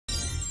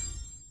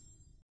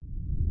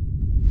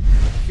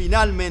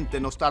Finalmente,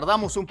 nos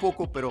tardamos un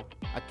poco, pero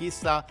aquí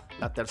está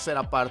la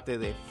tercera parte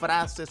de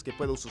frases que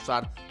puedes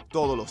usar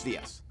todos los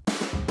días.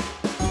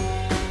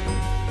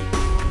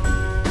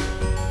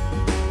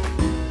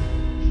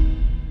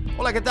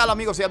 Hola, ¿qué tal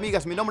amigos y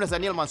amigas? Mi nombre es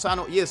Daniel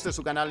Manzano y este es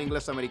su canal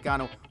Inglés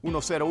Americano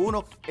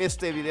 101.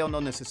 Este video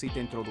no necesita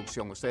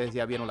introducción. Ustedes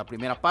ya vieron la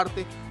primera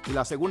parte y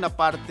la segunda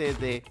parte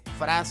de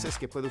frases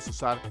que puedes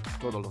usar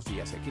todos los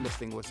días. Aquí les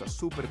tengo esta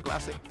super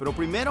clase. Pero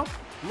primero,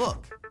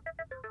 look.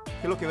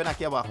 ¿Qué es lo que ven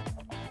aquí abajo?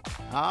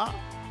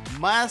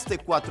 Más de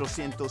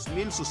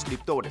 400,000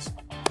 suscriptores.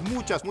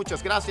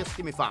 Muchas gracias.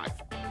 Give me 5.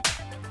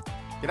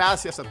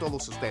 Gracias a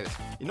todos ustedes.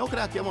 Y no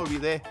crean que me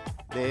olvidé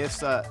de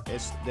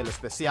del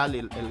especial,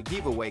 el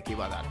giveaway que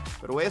iba a dar.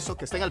 Pero eso,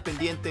 que estén al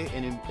pendiente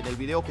en el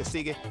video que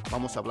sigue,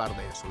 vamos a hablar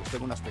de eso. Les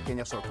tengo unas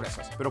pequeñas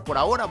sorpresas. Pero por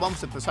ahora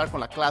vamos a empezar con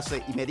la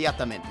clase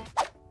inmediatamente.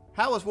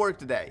 How was work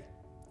today?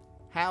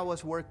 How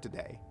was work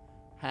today?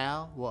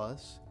 How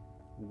was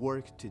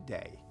work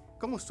today?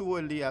 ¿Cómo estuvo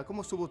el día?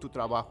 ¿Cómo estuvo tu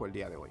trabajo el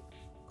día de hoy?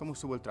 ¿Cómo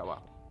estuvo el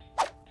trabajo?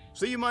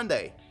 See you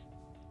Monday.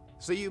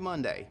 See you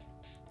Monday.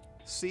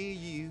 See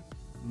you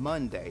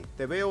Monday.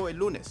 Te veo el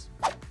lunes.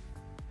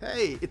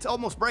 Hey, it's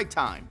almost break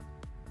time.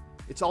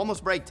 It's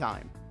almost break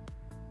time.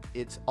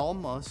 It's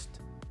almost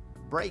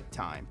break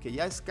time. Que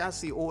ya es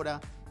casi hora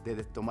de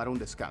tomar un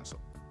descanso.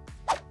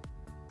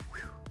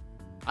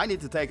 I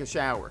need to take a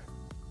shower.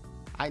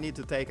 I need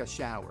to take a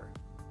shower.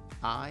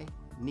 I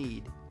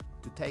need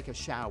to take a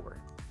shower.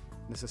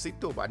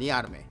 Necesito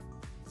bañarme.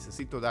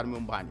 Necesito darme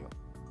un baño.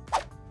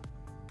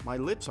 My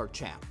lips are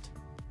chapped.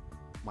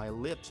 My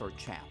lips are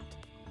chapped.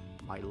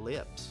 My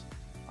lips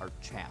are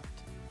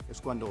chapped.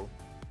 Es cuando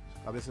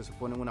a veces se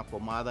ponen una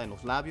pomada en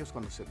los labios,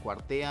 cuando se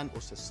cuartean o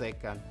se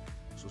secan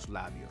sus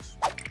labios.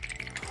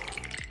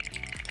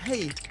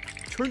 Hey,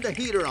 turn the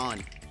heater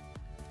on.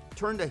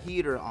 Turn the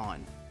heater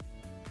on.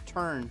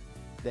 Turn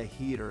the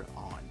heater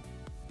on.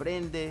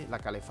 Prende la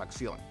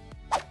calefacción.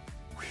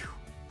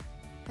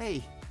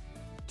 Hey,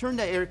 turn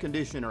the air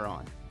conditioner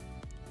on.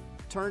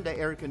 Turn the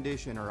air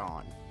conditioner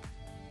on.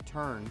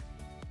 Turn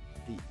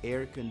the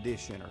air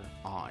conditioner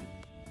on.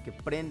 Que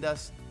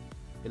prendas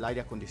el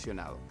aire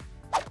acondicionado.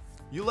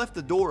 You left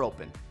the door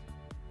open.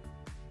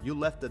 You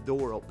left the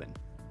door open.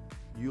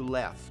 You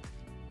left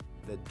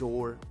the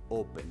door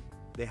open.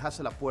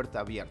 Dejaste la puerta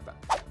abierta.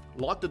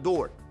 Lock the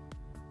door.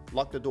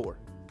 Lock the door.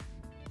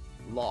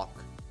 Lock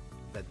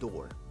the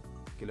door.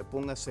 Que le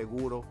pongas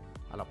seguro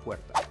a la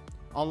puerta.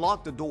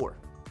 Unlock the door.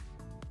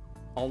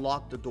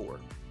 Unlock the door.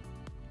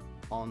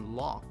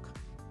 Unlock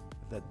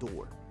the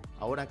door.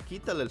 Ahora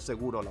quítale el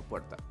seguro a la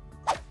puerta.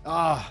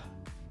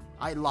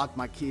 I locked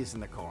my keys in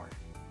the car.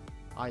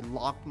 I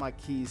locked my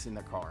keys in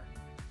the car.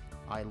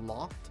 I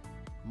locked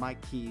my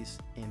keys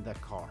in the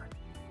car.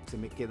 Se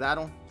me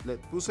quedaron, le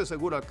puse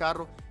seguro al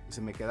carro y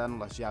se me quedaron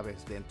las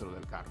llaves dentro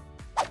del carro.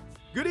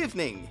 Good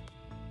evening.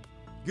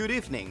 Good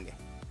evening.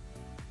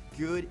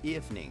 Good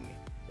evening.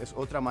 Es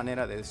otra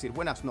manera de decir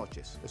buenas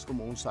noches. Es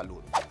como un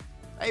saludo.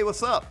 Hey,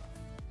 what's up?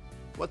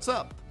 What's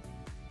up?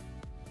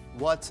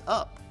 What's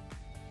up?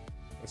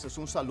 Eso es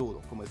un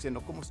saludo, como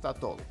diciendo, ¿cómo está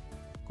todo?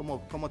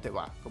 ¿Cómo te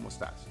va? ¿Cómo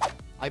estás?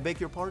 I beg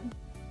your pardon?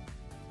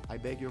 I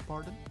beg your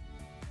pardon?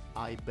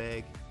 I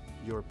beg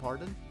your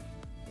pardon?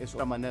 Es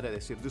otra manera de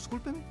decir,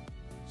 discúlpeme.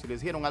 Si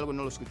les dijeron algo y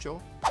no lo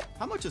escuchó.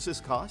 How much does this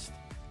cost?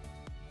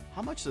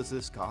 How much does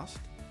this cost?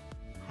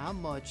 How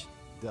much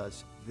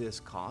does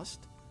this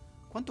cost?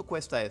 ¿Cuánto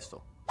cuesta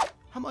esto?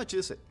 How much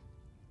is it?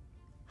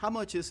 How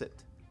much is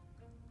it?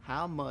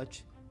 How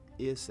much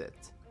is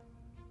it?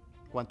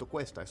 ¿Cuánto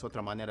cuesta? Es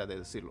otra manera de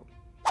decirlo.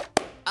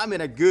 I'm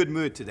in a good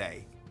mood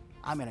today.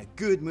 I'm in a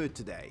good mood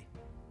today.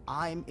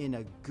 I'm in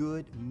a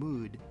good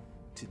mood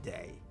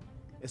today.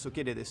 Eso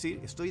quiere decir,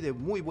 estoy de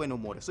muy buen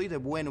humor. Estoy de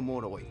buen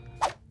humor hoy.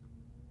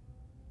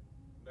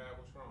 Dad,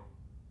 what's wrong?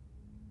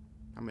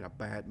 I'm in a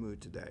bad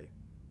mood today.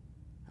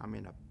 I'm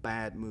in a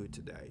bad mood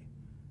today.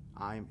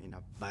 I'm in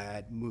a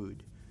bad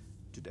mood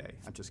today.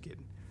 I'm just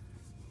kidding.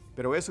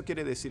 Pero eso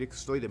quiere decir que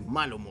estoy de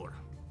mal humor.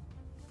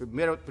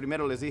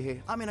 Primero les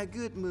dije, I'm in a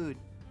good mood.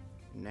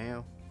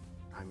 Now,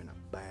 I'm in a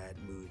bad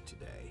mood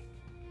today.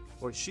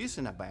 Or she's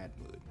in a bad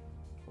mood.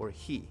 Or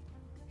he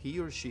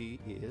or she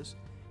is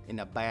in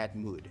a bad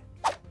mood.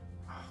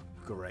 Oh,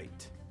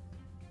 great.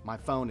 My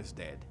phone is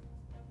dead.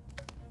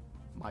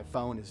 My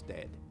phone is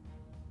dead.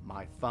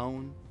 My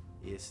phone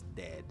is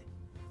dead.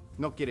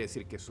 No quiere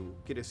decir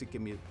quiere decir que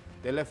mi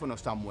teléfono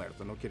está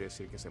muerto. No quiere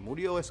decir que se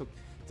murió. Eso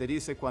se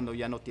dice cuando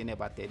ya no tiene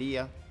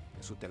batería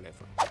en su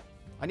teléfono.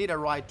 I need a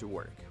ride to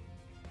work.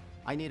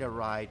 I need a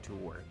ride to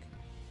work.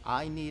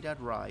 I need a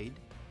ride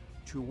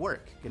to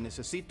work. Que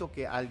necesito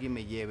que alguien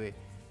me lleve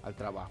al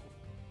trabajo.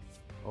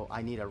 O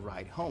I need a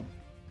ride home.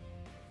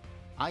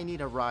 I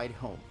need a ride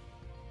home.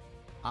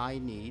 I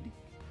need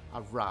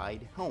a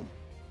ride home.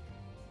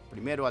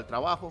 Primero al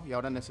trabajo y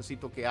ahora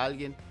necesito que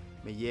alguien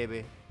me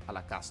lleve a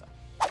la casa.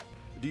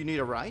 Do you need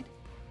a ride?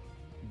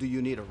 Do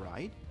you need a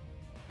ride?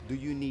 Do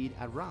you need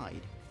a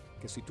ride?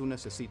 Que si tú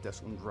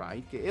necesitas un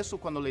ride, que eso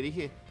cuando le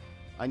dije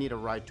I need a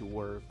ride to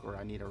work or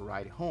I need a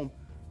ride home,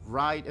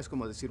 Ride es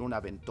como decir un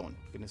aventón,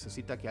 que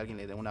necesita que alguien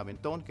le dé un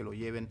aventón, que lo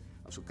lleven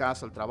a su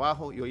casa, al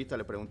trabajo. Y ahorita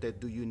le pregunté,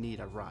 do you need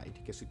a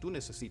ride? Que si tú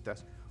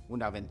necesitas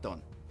un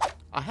aventón.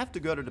 I have to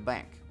go to the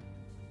bank.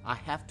 I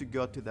have to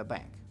go to the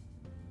bank.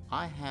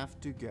 I have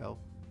to go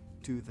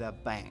to the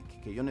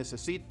bank. Que yo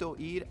necesito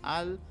ir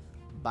al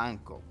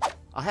banco.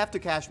 I have to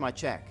cash my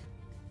check.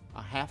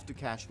 I have to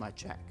cash my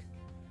check.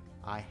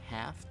 I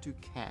have to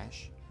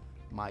cash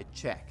my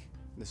check.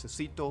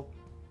 Necesito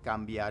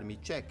cambiar mi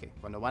cheque.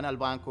 Cuando van al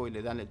banco y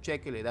le dan el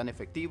cheque, le dan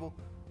efectivo,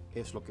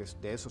 es lo que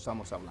de eso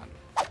estamos hablando.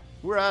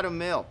 We're out of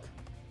milk.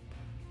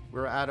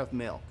 We're out of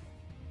milk.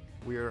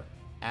 We're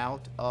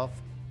out of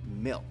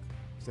milk.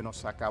 Se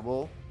nos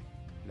acabó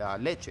la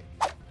leche.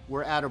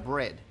 We're out of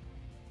bread.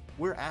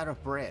 We're out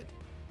of bread.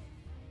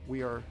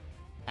 We are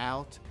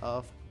out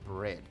of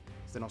bread.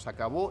 Se nos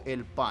acabó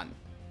el pan.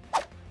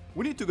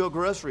 We need to go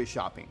grocery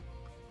shopping.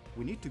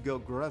 We need to go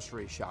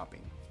grocery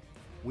shopping.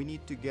 We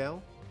need to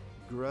go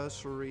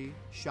grocery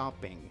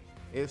shopping.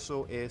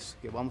 Eso es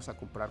que vamos a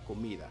comprar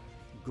comida.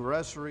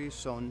 Grocery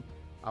son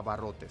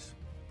abarrotes.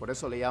 Por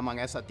eso le llaman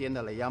a esa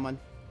tienda, le llaman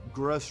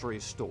grocery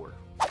store.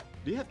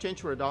 Do you have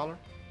change for $1?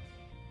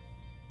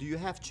 Do you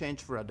have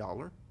change for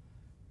 $1?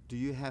 Do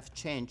you have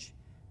change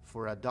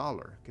for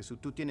 $1? Que si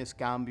tú tienes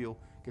cambio,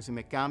 que si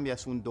me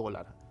cambias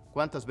 $1.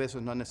 ¿Cuántas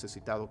veces no has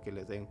necesitado que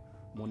le den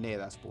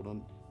monedas por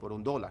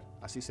un dólar?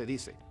 Así se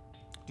dice.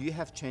 Do you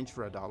have change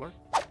for $1?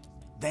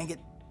 Dang it.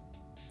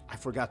 I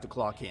forgot to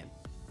clock in.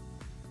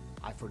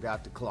 I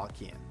forgot to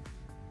clock in.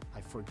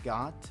 I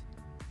forgot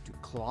to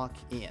clock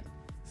in.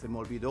 Se me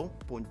olvidó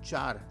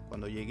ponchar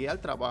cuando llegué al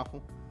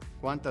trabajo.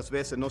 ¿Cuántas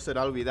veces no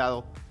será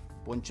olvidado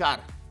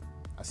ponchar?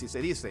 Así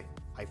se dice.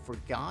 I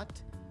forgot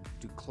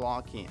to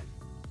clock in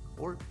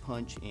or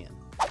punch in.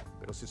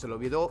 Pero si se le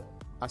olvidó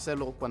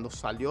hacerlo cuando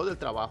salió del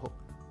trabajo,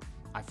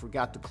 I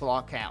forgot to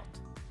clock out.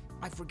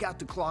 I forgot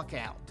to clock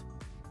out.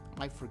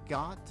 I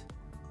forgot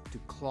to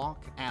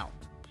clock out.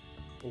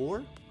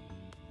 Or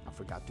I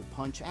forgot to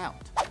punch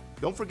out.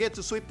 Don't forget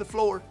to sweep the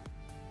floor.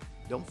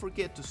 Don't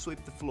forget to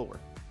sweep the floor.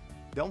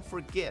 Don't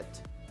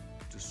forget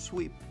to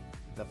sweep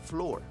the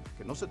floor.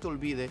 Que no se te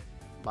olvide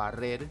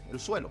barrer el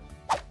suelo.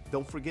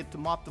 Don't forget to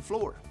mop the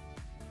floor.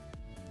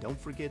 Don't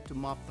forget to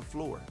mop the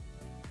floor.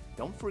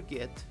 Don't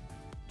forget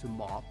to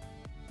mop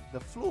the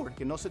floor.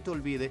 Que no se te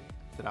olvide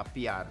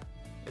trapear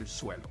el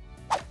suelo.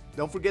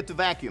 Don't forget to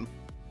vacuum.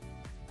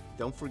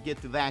 Don't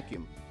forget to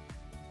vacuum.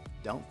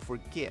 Don't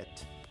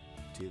forget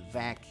to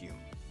vacuum.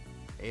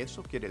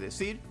 Eso quiere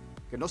decir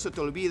que no se te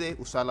olvide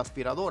usar la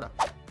aspiradora.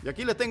 Y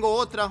aquí le tengo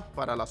otra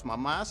para las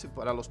mamás y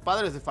para los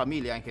padres de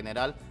familia en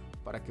general,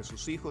 para que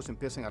sus hijos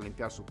empiecen a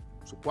limpiar su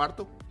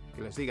cuarto,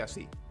 que les diga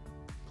así: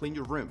 clean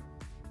your room.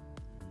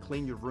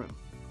 Clean your room.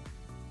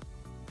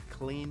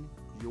 Clean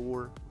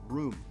your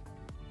room.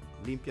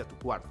 Limpia tu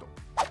cuarto.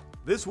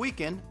 This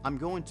weekend, I'm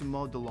going to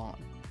mow the lawn.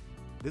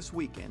 This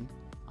weekend,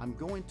 I'm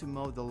going to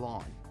mow the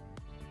lawn.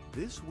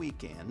 This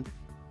weekend,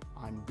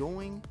 I'm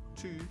going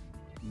to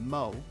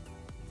mow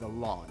the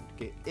lawn.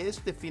 Que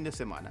este fin de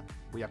semana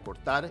voy a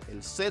cortar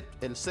el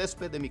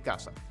césped de mi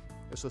casa.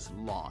 Eso es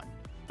lawn.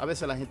 A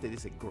veces la gente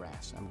dice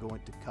grass. I'm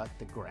going to cut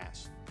the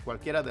grass.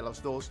 Cualquiera de los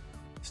dos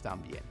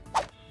están bien.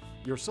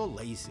 You're so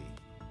lazy.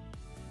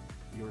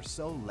 You're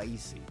so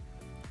lazy.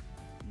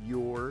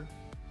 You're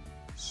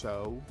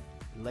so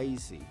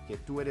lazy. Que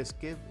tú eres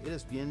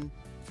bien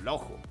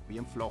flojo,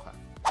 bien floja.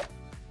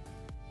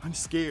 I'm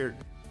scared.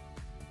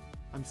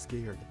 I'm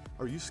scared.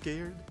 Are you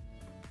scared?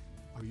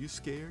 Are you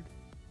scared?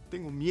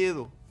 Tengo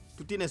miedo.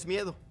 ¿Tú tienes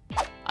miedo?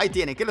 Ahí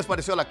tienen. ¿Qué les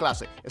pareció la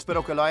clase?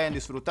 Espero que lo hayan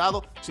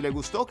disfrutado. Si les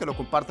gustó, que lo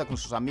comparta con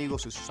sus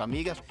amigos y sus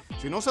amigas.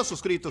 Si no se ha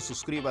suscrito,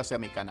 suscríbase a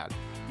mi canal.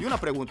 Y una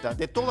pregunta,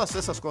 de todas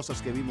esas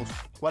cosas que vimos,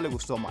 ¿cuál le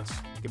gustó más?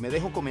 Que me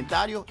deje un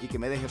comentario y que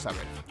me deje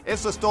saber.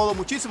 Eso es todo.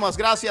 Muchísimas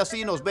gracias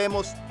y nos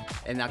vemos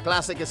en la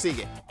clase que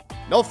sigue.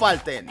 No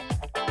falten.